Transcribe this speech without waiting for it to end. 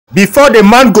Before the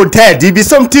man go dead, it be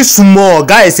something small.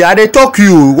 Guys, I dey talk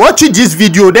you. Watch it this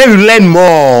video, then you learn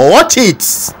more. Watch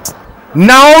it.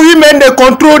 Now women they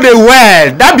control the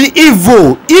world. That be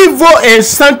evil. Evil and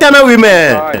Santana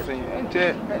women.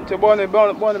 Born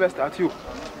the best at you.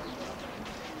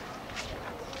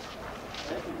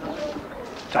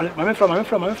 Charlie, I'm from.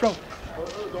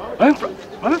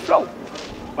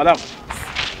 Madam.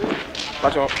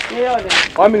 Watch out.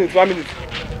 1 minute. 1 minute.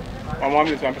 1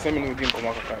 minute. I'm saying we didn't come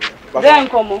out. Then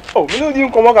come on. Oh, we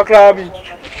didn't come out.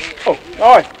 Oh, no.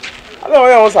 I don't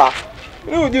know what sir.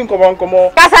 We didn't come on.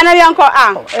 Passa na yanko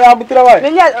ah. Eh, abutra ba.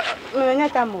 Menya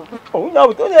tamo. Oh,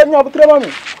 abutra ba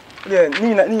mi.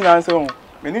 Ni na answer.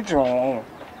 Me ni tron.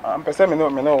 I'm person me no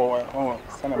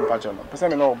sana me patch no. Person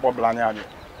me no bob la ni ade.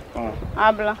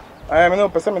 Abla. Me no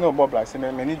person me no bob la, say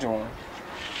me ni tron.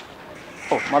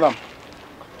 Oh, madam.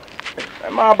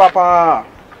 Ma papa.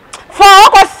 For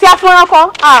ko sia fun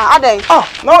ko. Ah, adai. Ah,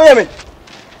 no hear me.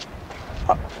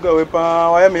 Go we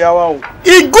pa, why me yawa o.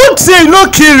 E good say no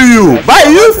kill you. But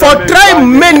you for try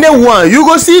many one. You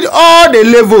go see all the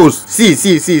levels. See.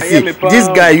 This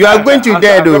guy, you are going to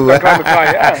dead though.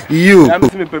 You. I'm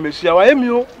me permission. Why me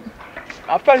o?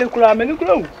 Afa le kura me ni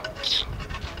kura o.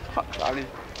 Charlie.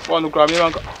 One kura me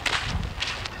wan.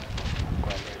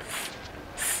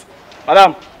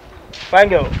 Madam. Fine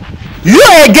girl. You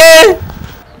again?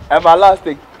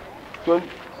 Everlasting. Don't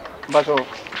but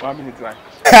 1 minute right.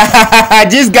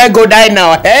 This guy go die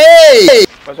now. Hey!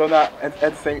 But now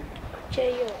et say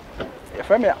Cheyo. If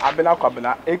me abena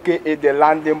kwabena aka the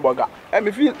landing burger.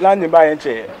 Me feel landing by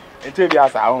enche. Enche bi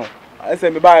asa ho. I say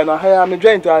me buy no hire me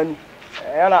joint an.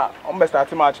 Na on be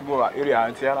start match go area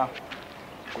anti na.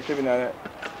 Enche bi na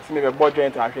see me be board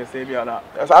joint ahwe say bi na.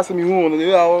 As me hu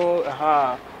no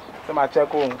aha. Say ma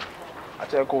check on. I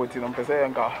check on ti no pese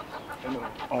nka.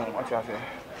 Oh, what you say?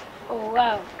 Oh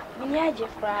wow. Minyaje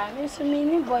fra, me so me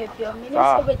ni boy pio, me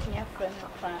so betnya friend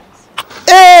of France.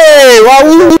 Hey,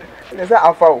 wow. They say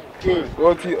Alpha.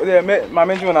 What you my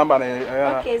mention number na.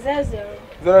 Okay, 00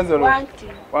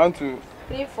 12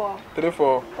 34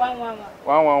 34 111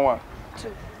 111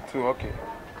 2 okay.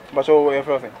 But so where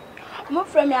from? I'm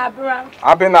from Abraham.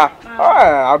 Abena.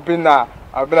 Ah, Abena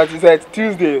you said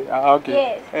Tuesday.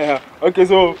 Okay. Yes. Okay,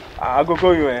 so I go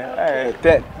call you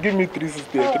 10. Give me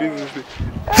 360.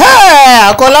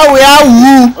 Hey, Akola we are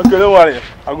woo. Okay, don't worry.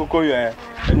 I go call you and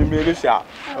you may reach out.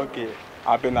 Okay.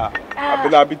 Abena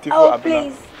beautiful. Oh, Abena.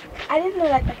 please. I didn't know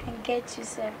that I can get you,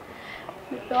 sir.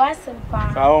 You are some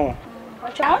fun.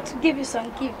 But I want to give you some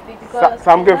gift because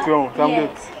some gift, some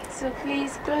gift. So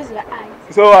please close your eyes.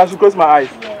 So I should close my eyes.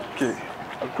 Yes. Okay.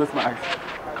 I'll close my eyes.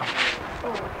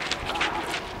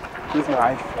 Close my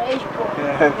eyes. Fresh boy.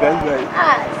 Yeah, that's right.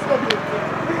 Ah, so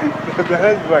beautiful.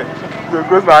 That's right. So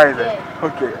close my eyes. Yeah.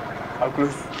 Okay. I'll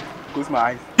close my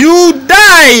eyes. You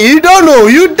die. You don't know.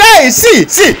 You die. See.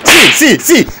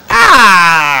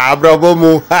 Ah, bravo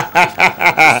mo.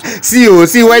 See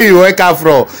where you wake up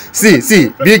from. See.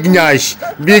 Big nyash.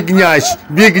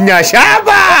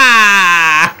 Abba.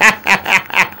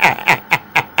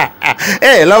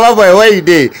 Hey, lover boy, where you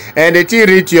dey? And the thing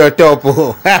reach your top.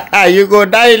 You go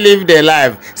die, live the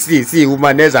life. See,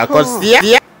 humaneza. Cause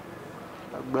yeah.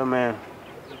 But man,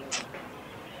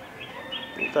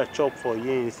 if I chop for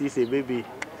you and see say baby,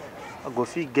 I go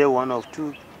fit get 1 of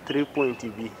 2, 3 points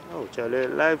be. Oh, Charlie,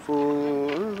 life.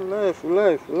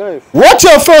 Watch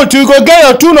your phone till you go get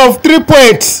your tune of 3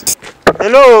 points.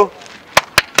 Hello.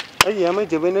 Hey, I'm a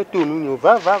jebene tune.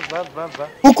 Va.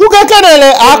 Ukuka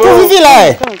kanele, aku vivi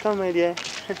lai. Come, my dear.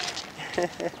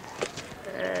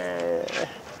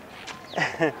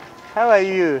 How are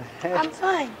you? I'm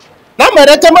fine.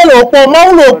 Namereke melo po,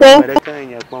 maulo po.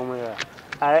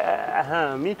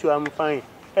 Me too, I'm fine.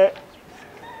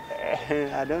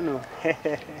 I don't know.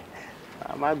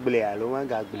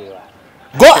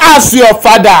 Go ask your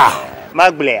father.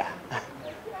 Magblea.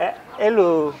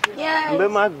 Hello. Yeah.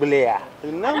 Magblea. I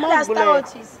don't understand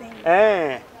what you're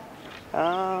saying.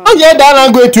 Oh yeah, that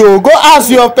language too. Go ask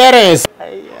your parents.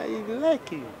 I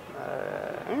like you.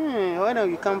 Why don't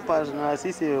you come past now?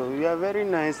 Sisi, you are a very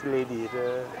nice lady.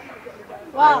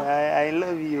 Wow. I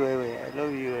love you. I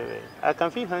love you. I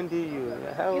can feel handle you.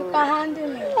 How? You can handle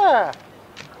me. Yeah.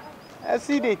 I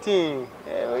see the thing.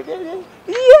 Yeah.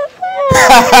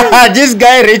 This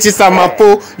guy reaches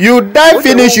Samapo. You die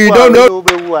finish, you don't know.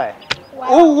 Why?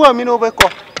 Oh, I mean,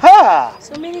 ha!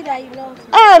 So many that you love me.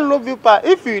 I love you, pa.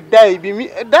 If you die, be me.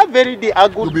 That very day, I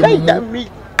go die that me.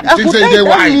 I go die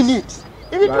that minute.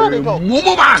 If you try to go,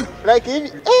 like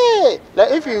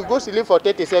if you go sleep for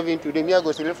 37 today, me I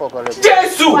go sleep for college.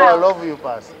 Jesus! I love you,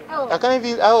 pass. I can't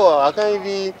even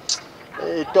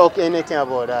talk anything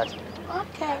about that.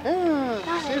 Okay.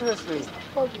 Seriously.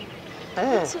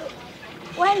 So,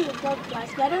 when you talk to us,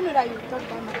 I don't know that you talk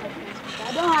about my boyfriend.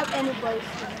 I don't have any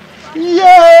boyfriend.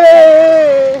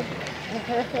 Yay!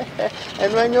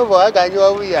 And when you walk, I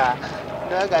know we are.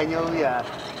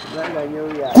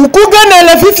 Kukuga na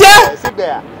la fifia. Sit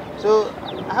there. So,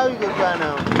 how you going to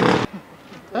now?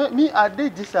 Me, I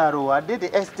did this I did the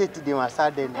estate in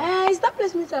Masada. It's that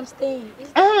place which I'm staying.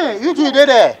 You two did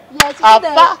it? Yes, it's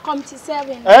the Committee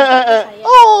 7.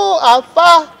 Oh,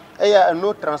 Alpha. Yeah,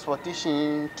 no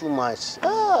transportation too much.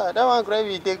 That one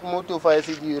gravy take motor for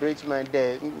you reach my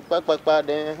day. Then,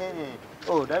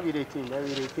 oh, that be the thing,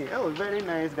 Oh, very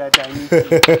nice that I need.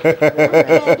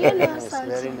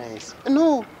 Very nice.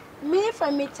 No. Me, if I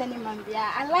meet any man,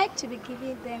 I like to be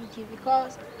giving them gift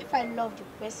because if I love the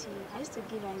person, I used to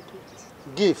give them gifts.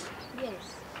 Gift?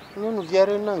 Yes. No,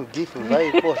 very non gift.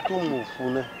 Why for two move?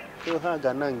 You have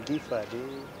a non gift.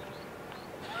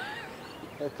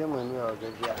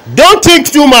 Don't think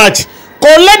too much.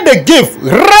 Collect the gift.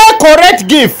 Correct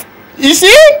gift. You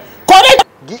see? Correct.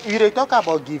 You talk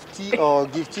about gifty or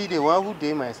gifty, the one who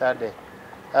did my side there.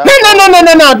 No.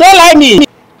 Don't lie me.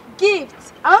 Gift.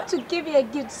 I want to give you a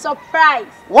gift. Surprise.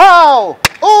 Wow.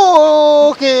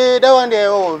 Oh, okay. That one there.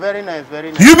 Oh, very nice.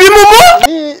 You be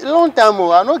mumu? Long time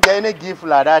ago, I don't get any gift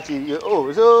like that.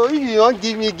 Oh, so if you don't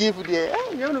give me gift there,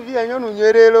 you don't be a young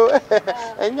Nerelo.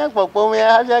 And young Papa, I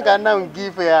have a gun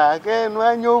gift. I can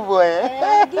one your boy.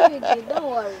 I'll give you gift. Don't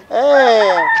worry.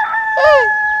 Hey.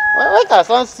 Why can't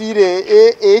I see the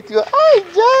 8?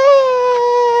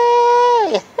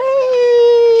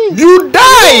 You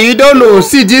die. You don't know.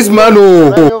 See this man.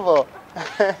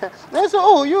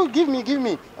 Oh, you give me.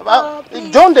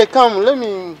 John, they come. Let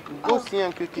me go see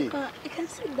him quickly. You can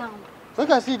sit down. We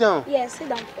can sit down. Yes, sit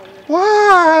down for me.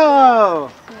 Wow.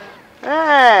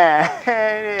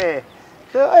 Hey.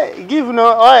 So give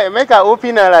make an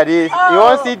opener like this. You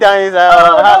want to sit down inside?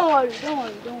 Don't worry.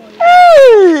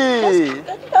 Hey.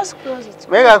 Just close it.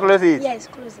 Make her close it. Yes,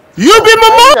 close it. You be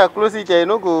mumu? Make her close it. You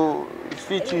no go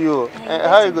fit to you.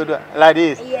 How you go do like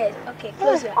this? Yes. Okay.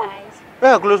 Close your eyes.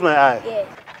 Make her close my eye. Yes.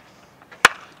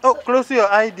 Oh, close your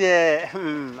eye there.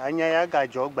 I got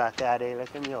jog back there.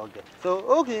 Let me okay. So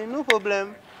okay, no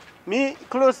problem. Me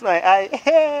close my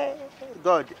eye.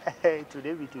 God,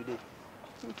 today be today.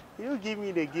 You give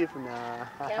me the gift now.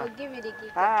 I'll give you the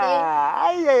gift.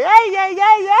 Yeah.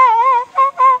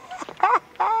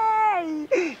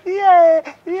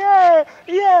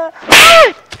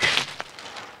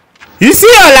 You see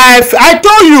your life? I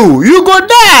told you, you go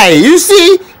die. You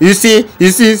see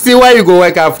where you go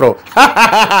work out from.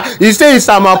 You say it's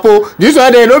Samapo. This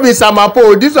one they don't be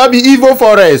Samapo. This one be evil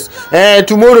forest.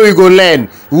 Tomorrow you go learn.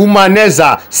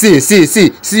 Womaneza.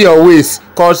 See your waist.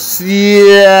 Cause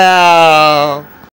yeah.